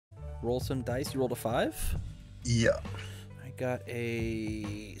Roll some dice. You rolled a 5? Yeah. I got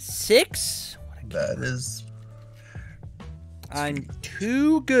a 6. That is... I'm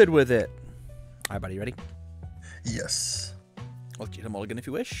too good with it. All right, buddy, you ready? Yes. I'll get a mulligan if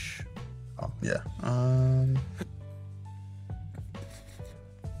you wish. Oh, yeah.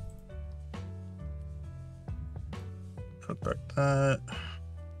 Put back that.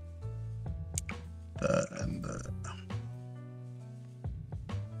 That and that.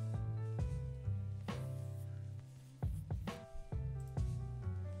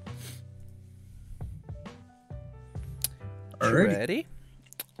 Alrighty. Ready?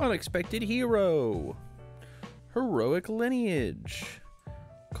 Unexpected hero. Heroic lineage.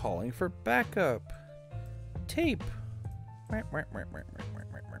 Calling for backup. Tape.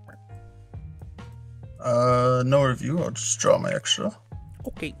 No review. I'll just draw my extra.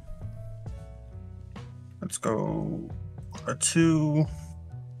 Okay. Let's go a 2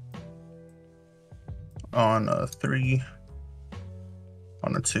 on a 3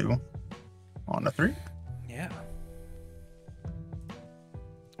 on a 2 on a 3. Yeah.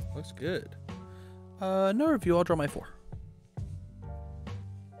 Looks good. No review. I'll draw my 4.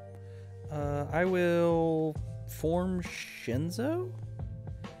 I will form Shinso.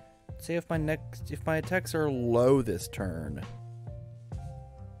 See if my attacks are low this turn.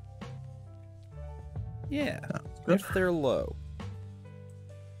 Yeah, if they're low.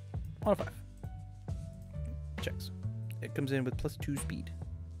 On a 5. Checks. It comes in with +2 speed.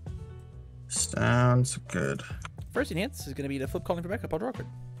 Sounds good. First enhance is going to be the flip calling for backup. I'll draw a card.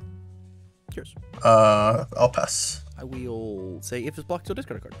 Cheers. I'll pass. I will say if it's blocked, you'll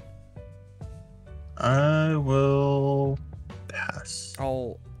discard a card. I will pass.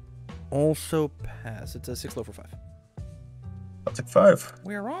 I'll also pass. It's a 6 low for 5. I'll take 5.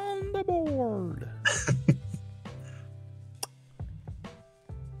 We're on the board.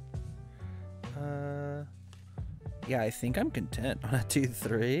 Yeah, I think I'm content on a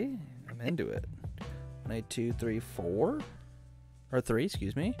 2-3. I'm into it. On a 2-3-4, or 3,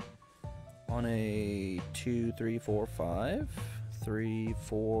 excuse me. On a 2-3-4-5,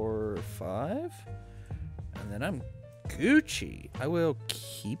 3-4-5, and then I'm Gucci. I will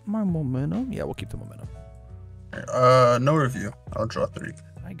keep my momentum. Yeah, we'll keep the momentum. No review. I'll draw 3.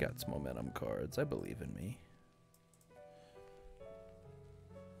 I got some momentum cards. I believe in me.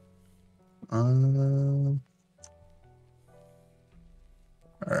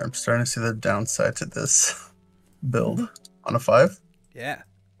 Alright, I'm starting to see the downside to this build. On a 5. Yeah.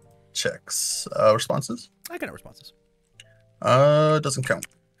 Checks. Responses? I got no responses. Doesn't count.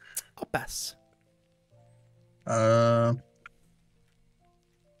 I'll pass. I'll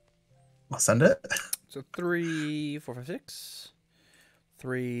send it. So 3, 4, 5, 6.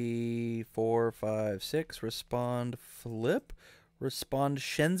 3, 4, 5, 6. Respond flip. Respond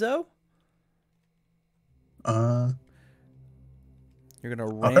Shinso. You're gonna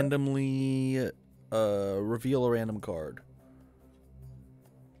randomly reveal a random card.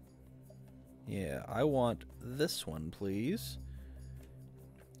 Yeah, I want this one, please.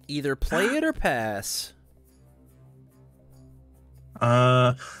 Either play it or pass.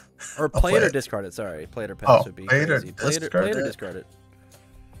 Or Or play it or discard it. Sorry, play it or pass would be play crazy. it or Play it or discard it.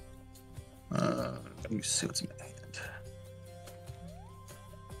 Let me see what's in my hand.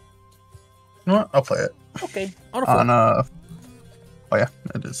 You know what? I'll play it. Okay. On a 4. Oh yeah,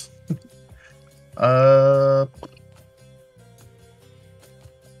 it is.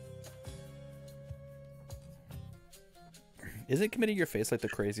 Isn't committing your face like the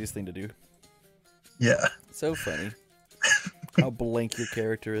craziest thing to do? Yeah. So funny. How blank your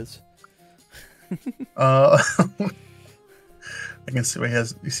character is. I can see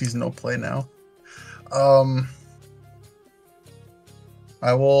he sees no play now. I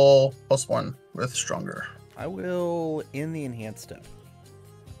will +1 with stronger. I will in the enhanced step.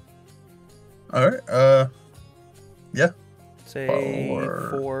 Alright, yeah. Say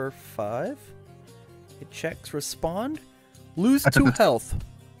 4, 5. It checks respond. Lose 2 health.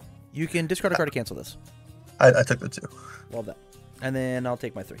 You can discard a card to cancel this. I took the 2. Love that. And then I'll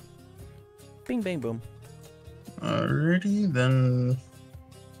take my 3. Bing, bang, boom. Alrighty, then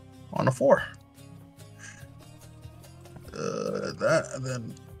on a 4. That, and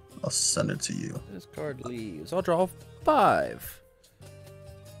then I'll send it to you. This card leaves. I'll draw 5.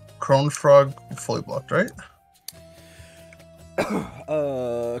 Crone Frog fully blocked, right?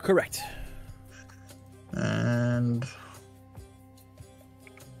 Correct. And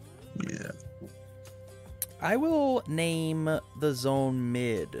yeah. I will name the zone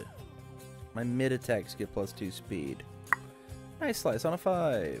mid. My mid attacks get +2 speed. Nice slice on a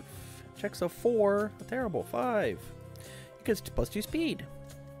 5. Checks a 4. A terrible 5. It gets +2 speed.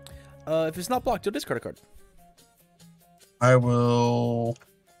 If it's not blocked, you'll discard a card. I will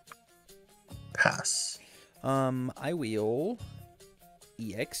pass. I will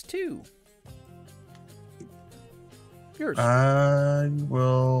EX2. Yours. I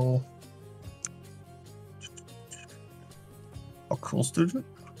will. A cool student?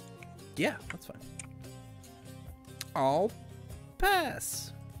 Yeah, that's fine. I'll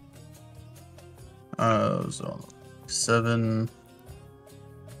pass. So 7,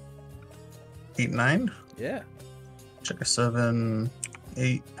 8, 9. Yeah. Check a 7,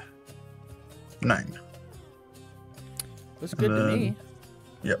 8, 9. Looks good to me.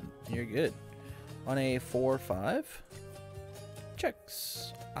 Yep. You're good. On a 4-5.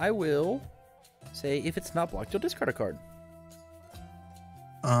 Checks. I will say if it's not blocked, you'll discard a card.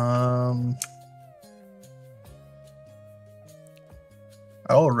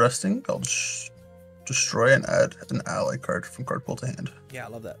 I'll resting. I'll destroy and add an ally card from card pool to hand. Yeah, I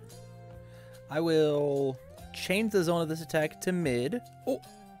love that. I will change the zone of this attack to mid. Oh,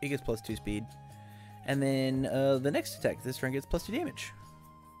 it gets +2 speed. And then the next attack this turn gets +2 damage.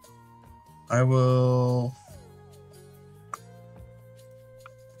 I will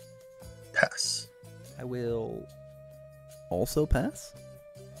pass. I will also pass.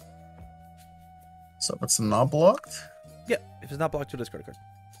 So if it's not blocked, Yeah, if it's not blocked, you'll discard a card.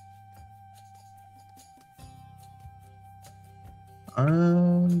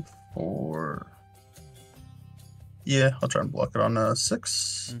 For yeah, I'll try and block it on a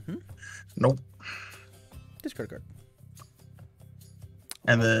 6. Nope. Discard a card.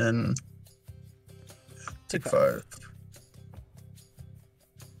 And then take 5.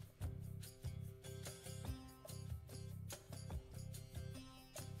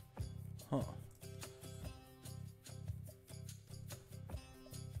 Huh.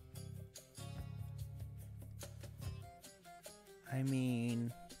 I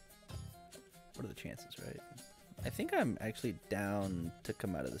mean, what are the chances, right? I think I'm actually down to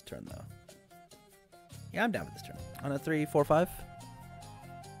come out of this turn, though. Yeah, I'm down for this turn. On a 3, 4, 5.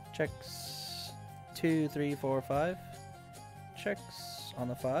 Checks. 2, 3, 4, 5. Checks. On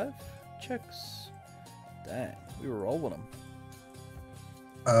the 5. Checks. Dang, we were rolling them.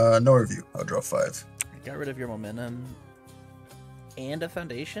 No review. I'll draw 5. Got rid of your momentum and a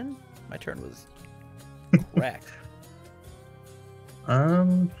foundation. My turn was cracked.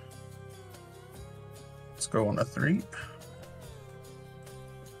 Let's go on a 3.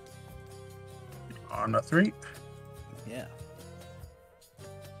 On a 3. Yeah.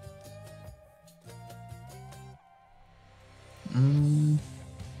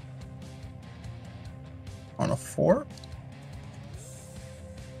 On a 4.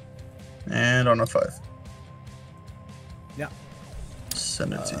 And on a 5. Yeah.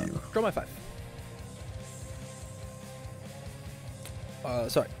 Send it to you. Draw my 5.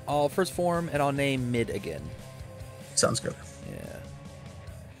 Sorry. I'll first form and I'll name mid again. Sounds good. Yeah.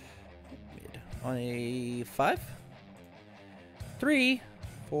 Mid. On a 5. 3,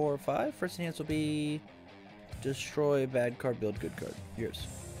 4, 5. First enhance will be destroy bad card, build good card. Yours.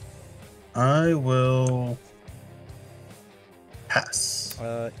 I will pass.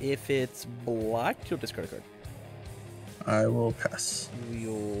 If it's blocked, you'll discard a card. I will pass.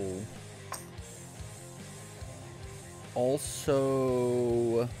 You'll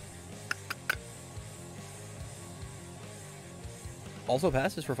also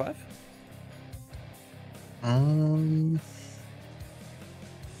passes for 5.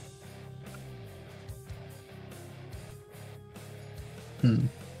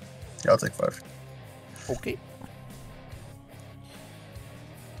 Yeah, I'll take 5. Okay.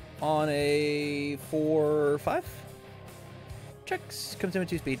 On a 4, 5. Checks. Comes in with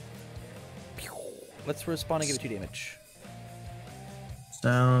 2 speed. Let's respond and give it 2 damage.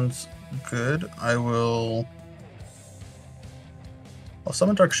 Sounds good. I'll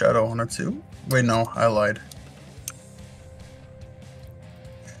summon Dark Shadow on a 2. Wait, no, I lied.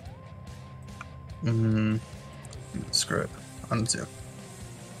 Screw it. On a 2.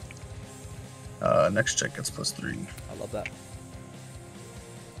 Next check gets +3. I love that.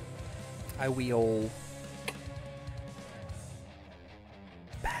 I will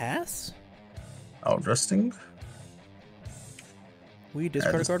pass. Out resting. Will you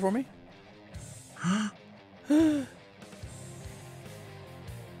discard a card for me?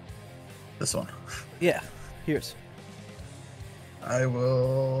 This one. Yeah. Here's. I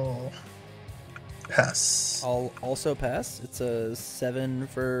will pass. I'll also pass. It's a 7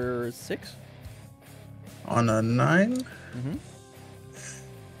 for 6. On a 9.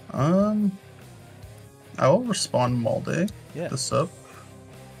 I will respond Malde. Yeah. This up.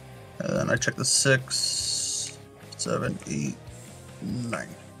 And then I check the 6, 7, 8, 9.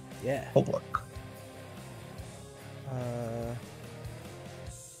 Yeah. Public.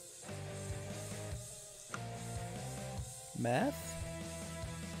 Math.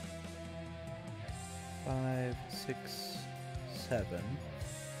 5, 6, 7.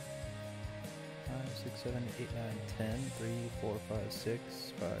 5, 6, 7, 8, 9, 10. 3, 4, 5,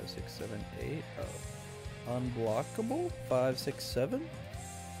 6. 5, 6, 7, 8. Oh. Unblockable. 5, 6, 7.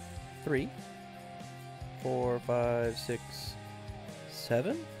 3, 4, 5, 6,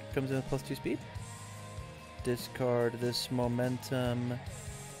 7. Comes in with +2 speed. Discard this momentum.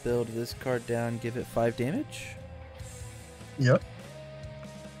 Build this card down. Give it 5 damage. Yep.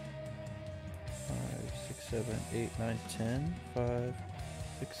 5, 6, 7, 8, 9, 10. 5,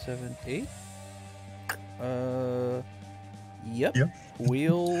 6, 7, 8. Yep.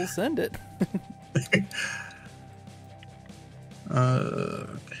 We'll send it. Okay.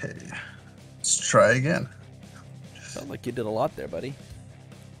 Let's try again. Sounds like you did a lot there, buddy.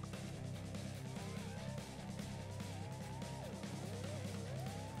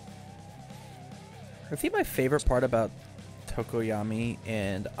 I think my favorite part about Tokoyami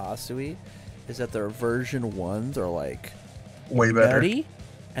and Asui is that their version 1s are like Way better. nutty,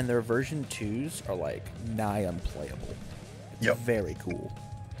 and their version 2s are like nigh unplayable. It's Yep. very cool.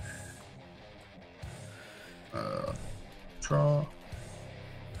 Draw.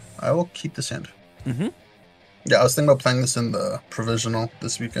 I will keep this hand. Mm-hmm. Yeah, I was thinking about playing this in the provisional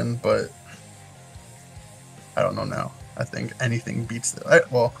this weekend, but I don't know now. I think anything beats this. I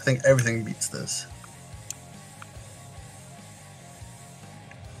think everything beats this.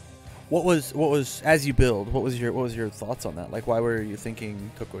 What was as you build? What was your thoughts on that? Like, why were you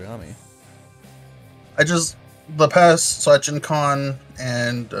thinking Tokoyami? The past, so at Gen Con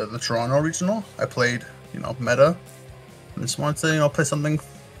and the Toronto regional, I played, meta. I just wanted to, play something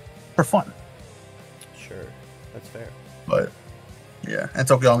for fun. Sure, that's fair. But yeah, and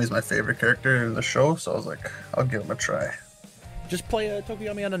Tokoyami is my favorite character in the show, so I was like, I'll give him a try. Just play a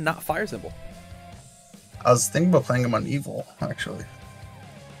Tokoyami on a not fire symbol. I was thinking about playing him on Evil, actually.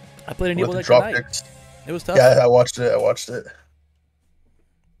 I played an With Evil the deck drop tonight. kicks. It was tough. Yeah, I watched it.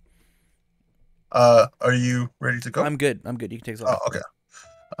 Are you ready to go? I'm good. You can take this off. Oh, okay.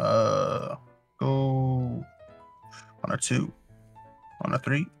 Go on a 2, on a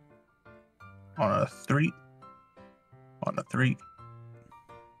 3, on a 3, on a 3,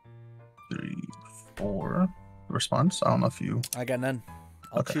 3, 4. Response? I don't know if you. I got none.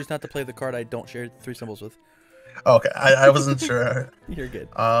 I'll choose not to play the card I don't share 3 symbols with. Oh, okay, I wasn't sure. You're good.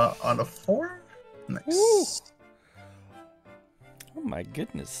 On a 4. Nice. Woo. Oh my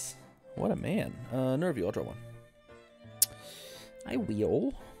goodness. What a man. Nervy, I'll draw 1. I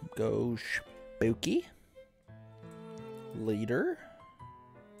will go Spooky. Leader.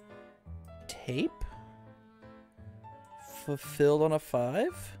 Tape. Fulfilled on a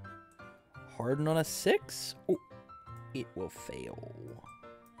 5. Harden on a 6. Oh, it will fail.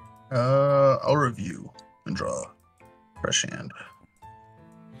 I'll review and draw fresh hand.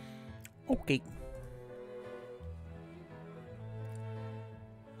 Okay.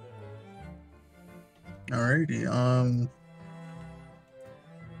 Alrighty, on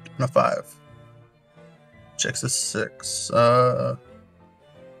a 5. Checks a 6. For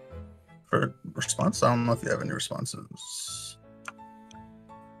response, I don't know if you have any responses.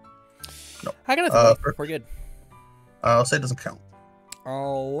 No. I got nothing. We're good. I'll say it doesn't count.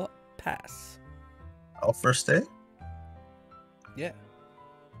 I'll pass. I'll first stay. Yeah.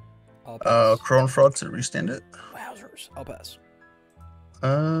 I'll pass. Crone Frog to restand it. Wowzers. I'll pass.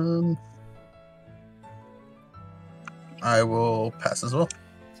 I will pass as well.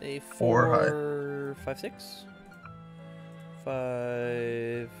 Say 4 5, 6.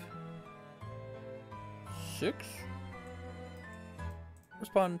 5, 6.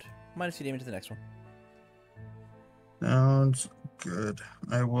 Respond. -2 damage to the next one. Sounds good.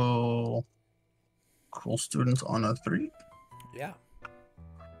 I will call students on a 3. Yeah.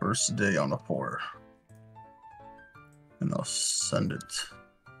 First day on a 4. And I'll send it.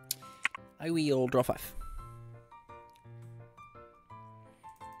 I will draw 5.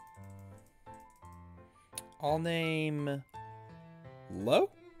 I'll name Low?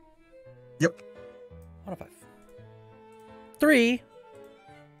 Yep. On a 5. 3,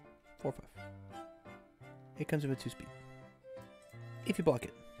 4, 5. It comes in with 2 speed. If you block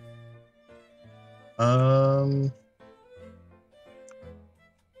it.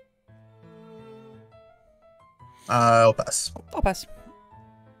 I'll pass. I'll pass.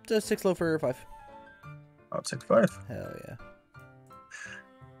 Just 6 low for 5. I'll take 5. Hell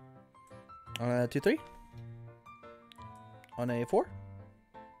yeah. 2, 3. On a 4.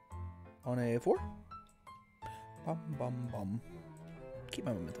 On a 4. Bum, bum, bum. Keep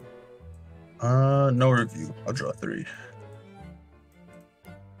my momentum. No review. I'll draw 3.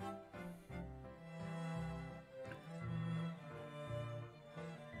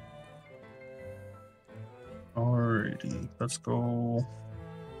 Alrighty, let's go.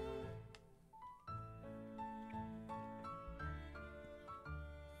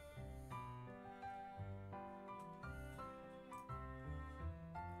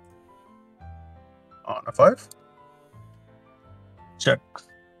 On a 5. Check.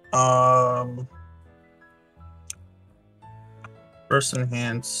 First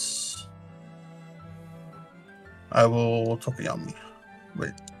enhance. I will Tokoyami.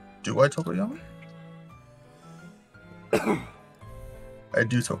 Wait, do I Tokoyami? I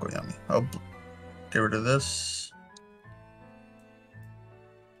do Tokoyami. I'll get rid of this.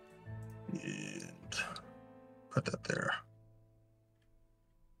 And put that there.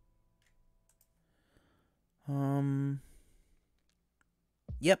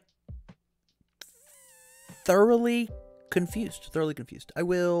 Yep. Thoroughly confused. I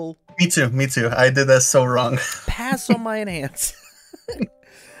will Me too. I did that so wrong. pass on my enhance.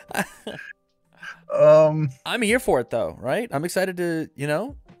 I'm here for it though, right? I'm excited to,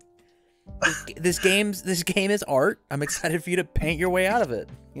 this game is art. I'm excited for you to paint your way out of it,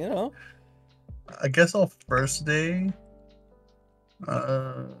 I guess I'll first day.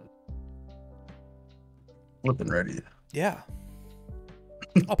 Flipping ready. Yeah.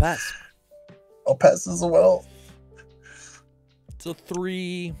 I'll pass. I'll pass as well. So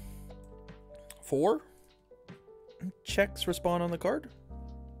 3, 4 checks respawn on the card.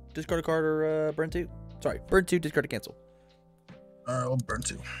 Discard a card or burn 2. Sorry, burn 2, discard to cancel. I'll burn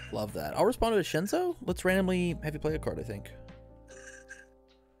 2. Love that. I'll respond to a Shinso. Let's randomly have you play a card, I think.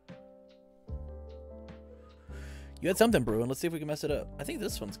 You had something brewing. Let's see if we can mess it up. I think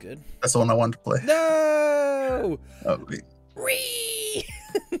this one's good. That's the one I wanted to play. No! Oh, wait.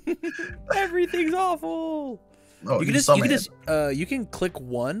 Everything's awful. Oh, you can click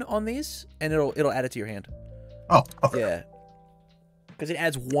 1 on these and it'll add it to your hand. Oh, okay. Yeah. Because it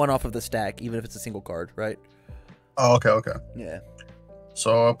adds 1 off of the stack, even if it's a single card, right? Oh, okay. Yeah.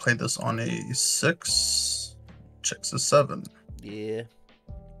 So I'll play this on a 6. Checks a 7. Yeah.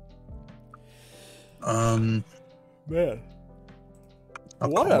 Man.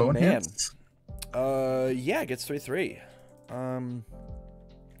 What a man. Yeah, it gets 3/3.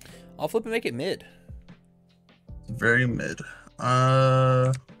 I'll flip and make it mid. Very mid.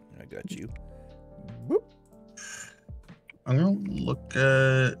 I got you. Boop. I'm gonna look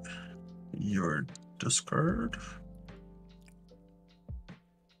at your discard.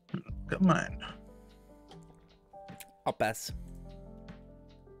 Got mine. I'll pass.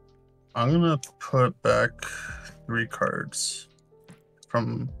 I'm gonna put back 3 cards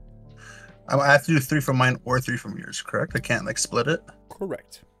from. I have to do 3 from mine or 3 from yours, correct? I can't split it.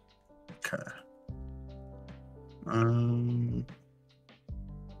 Correct. Okay. I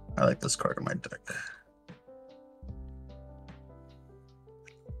like this card in my deck.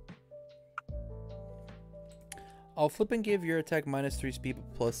 I'll flip and give your attack -3 speed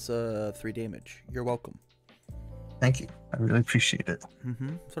plus 3 damage. You're welcome. Thank you. I really appreciate it.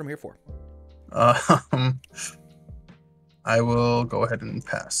 That's what I'm here for. I will go ahead and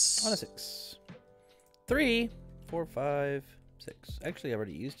pass. On a 6. 3, 4, 5, 6. Actually, I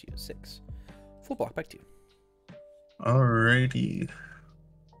already used you. 6. Full block, back to you. Alrighty.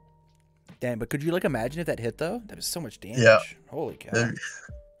 Damn, but could you imagine if that hit though? That was so much damage. Yeah. Holy cow. That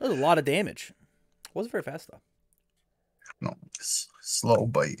was a lot of damage. Wasn't very fast though. No, slow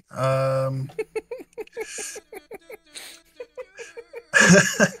bite.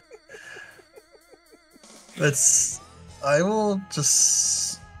 I will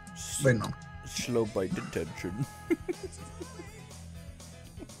just wait. No. Slow bite detention.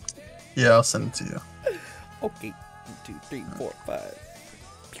 Yeah, I'll send it to you. Okay. 1, 2, 3, 4, 5.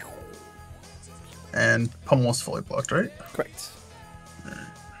 And Pummel's fully blocked, right? Correct.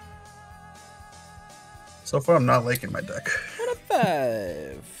 So far, I'm not liking my deck. 1 of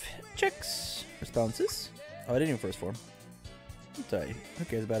 5. Checks. Responses. Oh, I didn't even first form. I'll tell you. Who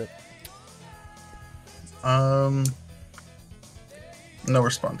cares about it? No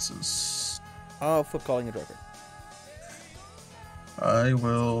responses. I'll flip calling a dragon. I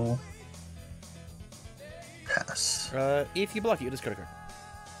will pass. If you block, you discard a card.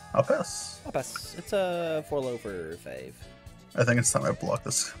 I'll pass. I'll pass. It's a 4 low for 5. I think it's time I block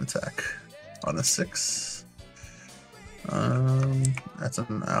this attack on a 6. That's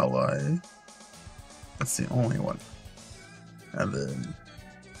an ally. That's the only one. And then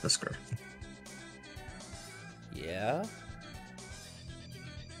discard. Yeah.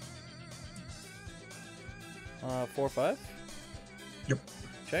 4, 5. Yep.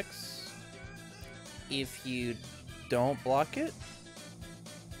 Checks. If you don't block it,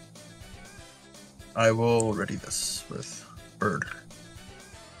 I will ready this with bird.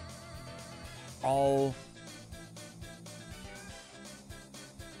 I'll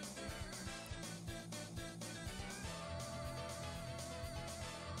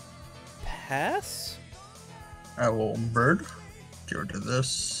pass. I will bird. Get rid of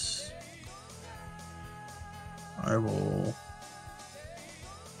this. I will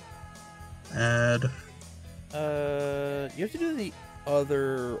add. You have to do the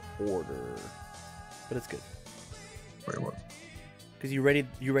other order, but it's good Wait, what? because you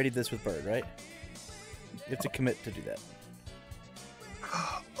readied this with bird, right? You have to commit to do that.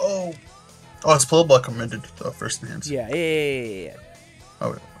 Oh, it's pull block committed to the first hands. Yeah.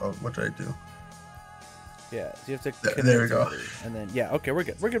 Oh, what did I do? Yeah, so you have to There commit we to go. it, and then yeah, okay, we're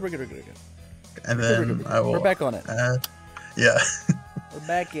good. And then I will. We're back on it. Add, yeah. We're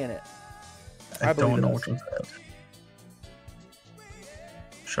back in it. I believe don't in know us. which one's add.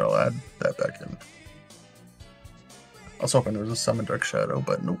 Shall add that back in. I was hoping there was a summon Dark Shadow,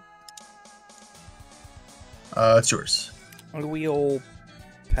 but nope. It's yours. We'll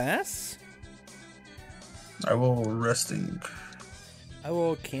pass. I will resting. I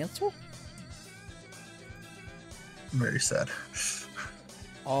will cancel. Very sad.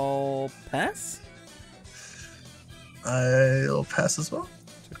 I'll pass. I'll pass as well.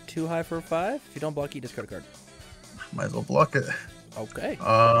 So 2 high for a 5. If you don't block, you discard a card. Might as well block it. Okay.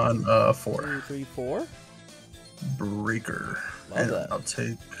 On 4. 2, 3, 4. Breaker. Love And that. I'll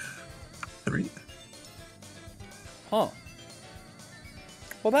take 3. Huh.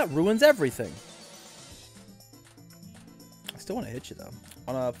 Well, that ruins everything. I still want to hit you though.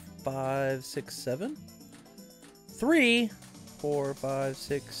 On a 5, 6, 7. 3, 4, 5,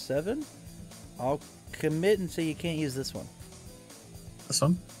 6, 7. I'll commit and say you can't use this one. This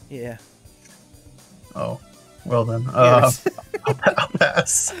one? Yeah. Oh. Well then. Yours. I'll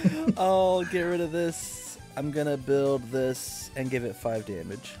pass. I'll get rid of this. I'm gonna build this and give it 5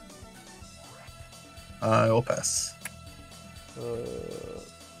 damage. I will pass.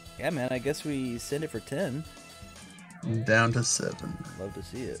 Yeah, man. I guess we send it for 10. I'm down to 7. Love to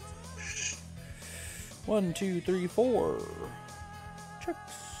see it. 1, 2, 3, 4.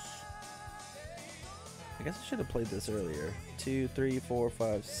 Chucks. I guess I should have played this earlier. 2, 3, 4,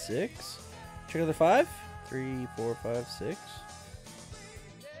 5, 6. Check another 5. 3, 4, 5, 6.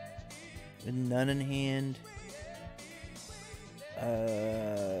 With none in hand.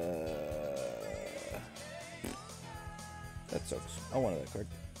 That sucks. I wanted that card.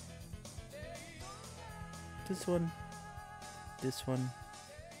 This one. This one.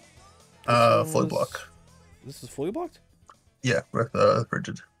 Fully block. This is fully blocked? Yeah, with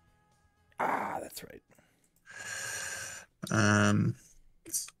rigid. Ah, that's right.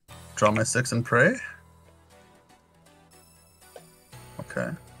 Draw my 6 and pray. Okay.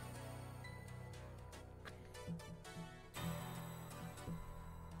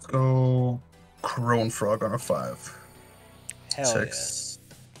 Let's go Crone Frog on a 5. Hell 6.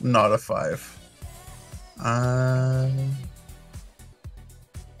 Not a 5.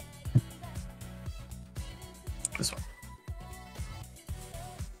 This one. yeah.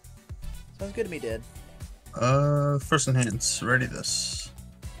 Sounds good to me, Dad. First in hands. Ready this.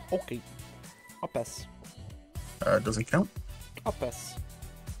 Okay. I'll pass. Doesn't count. I'll pass.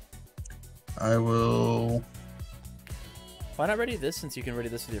 I will. Why not ready this since you can ready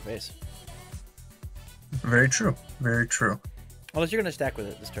this with your face? Very true. Very true. Unless you're going to stack with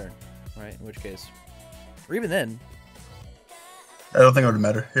it this turn, right? In which case. Or even then. I don't think it would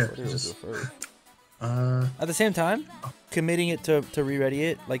matter. Here. Whatever Just, goes first. uh, At the same time, committing it to re-ready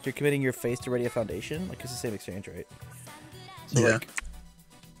it, like you're committing your face to ready a foundation, like it's the same exchange, right? So yeah. like,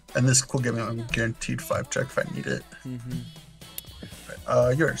 And this will give me a guaranteed 5 check if I need it.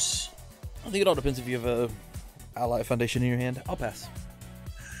 Yours. I think it all depends if you have a ally foundation in your hand. I'll pass.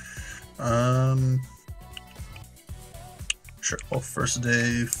 Sure. Oh, first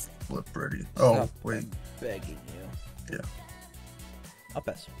day flip ready. Oh, Stop wait. Begging you. Yeah. I'll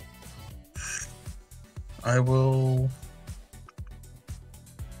pass. I will.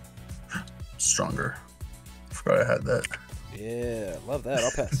 Stronger. Forgot I had that. Yeah, love that.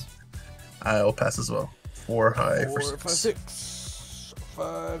 I'll pass. I'll pass as well. 4 high for 4, 5, 6.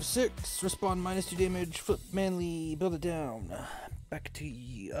 5, 6. Respond -2 damage. Flip manly. Build it down. Back to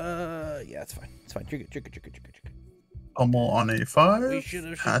you. Yeah, it's fine. It's fine. You're good. You're good. You're good. You're good. You're good. Pummel on a 5. We should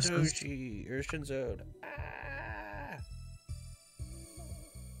have passes. Hitoshi or Shinso.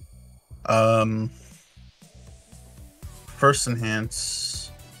 First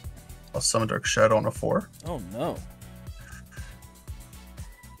enhance. I'll summon Dark Shadow on a 4. Oh no.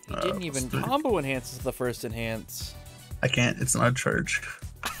 You didn't even combo enhance as the first enhance. I can't. It's not a charge.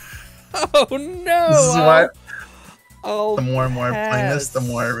 Oh no! This is why. I'll The more and more I'm playing this, the pass.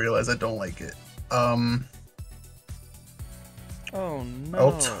 more I realize I don't like it. Oh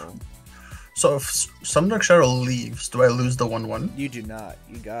no! So if some Dark Shadow leaves, do I lose the 1/1? You do not.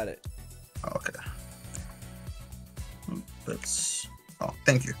 You got it. Okay. That's. Oh,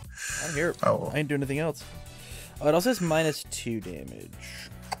 thank you. I'm here. Oh. I ain't doing anything else. Oh, it also says -2 damage.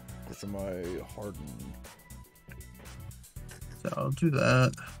 Which am I hardened? So I'll do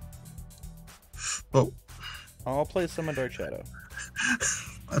that. Oh, I'll play Summon Dark Shadow.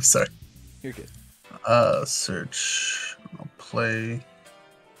 I'm sorry. You're good. Search. I'll play.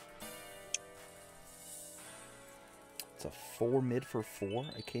 It's a 4 mid for 4.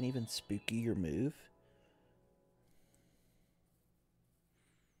 I can't even spooky your move.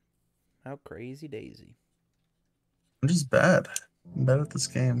 How crazy daisy. I'm just bad. I'm bad at this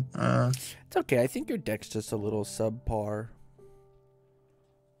game. It's okay. I think your deck's just a little subpar.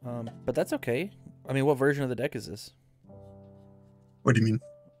 But that's okay. I mean, what version of the deck is this? What do you mean?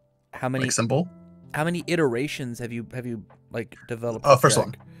 How many Like symbol? How many iterations have you like developed? Oh, this first deck?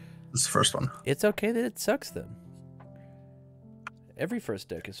 one. This is the first one. It's okay that it sucks then. Every first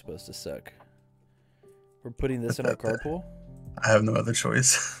deck is supposed to suck. We're putting this in our card pool. I have no other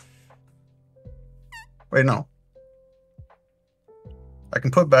choice. Wait, no. I can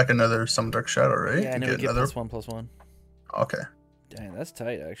put back another Some Dark Shadow, right? Yeah, I To know. get Get another. +1/+1. Okay. Dang, that's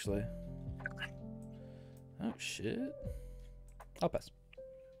tight actually. Oh shit. I'll pass.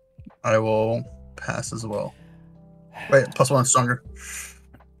 I will pass as well. Wait, +1 stronger.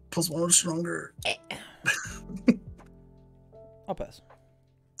 +1 stronger. I'll pass.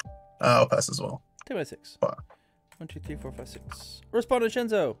 I'll pass as well. 2 by 6. Wow. 1, 2, 3, 4, 5, 6. Respond to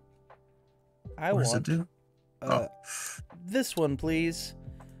Shinso. I What does it want do? this one, please.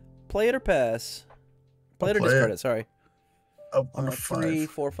 Play it or pass. Play it or play discard it. it. Sorry. Oh, on a 3,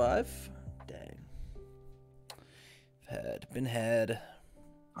 5. 4, 5. Dang. Been had.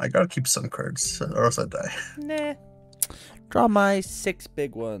 I gotta keep some cards, or else I die. Nah. Draw my 6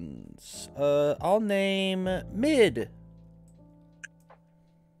 big ones. I'll name mid.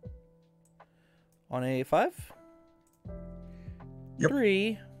 On a 5. Yep.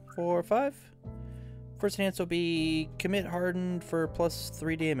 3, 4, 5. First enhance will be commit hardened for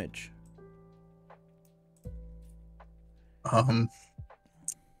 +3 damage.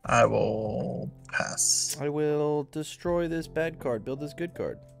 I will pass. I will destroy this bad card, build this good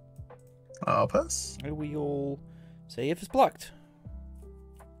card. I'll pass. I will say if it's blocked.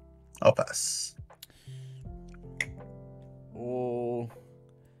 I'll pass. We'll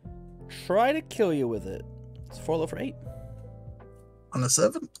try to kill you with it. It's 4 low for 8. On a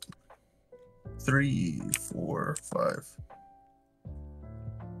 7. 3, 4, 5.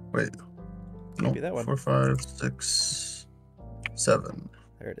 Wait. Can't be that one. 4, 5, 6, 7.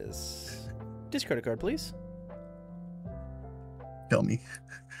 There it is. Discard a card, please. Kill me.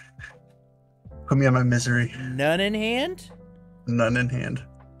 Put me on my misery. None in hand? None in hand.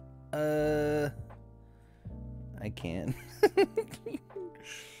 I can.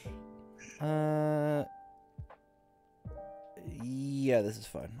 Yeah, this is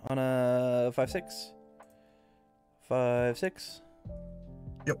fine. On a 5/6. 5/6.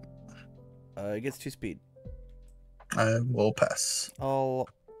 Yep. It gets 2 speed. I will pass. I'll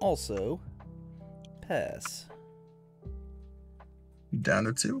also pass. Down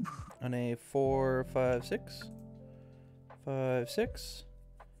to 2. On a 4, 5, 6. 5, 6.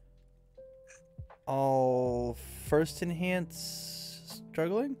 I'll first enhance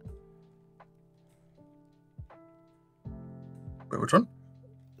struggling. Wait, which one?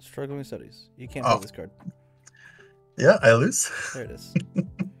 Struggling studies. You can't play Oh. this card. Yeah, I lose. There it is.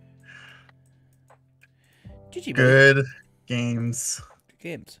 GG, buddy. Good games Good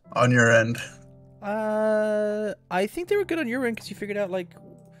games. on your end. I think they were good on your end because you figured out, like,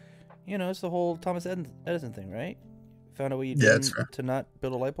 you know, it's the whole Thomas Edison thing, right? Found out what you Yeah, did it's fair. to not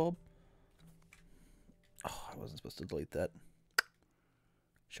build a light bulb. Oh, I wasn't supposed to delete that.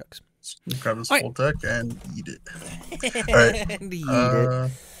 Shucks. Grab this All right. full deck and eat it. All right. Eat it. All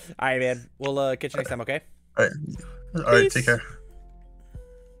right, man. We'll catch you next time, okay? All right. All right. Peace. Take care.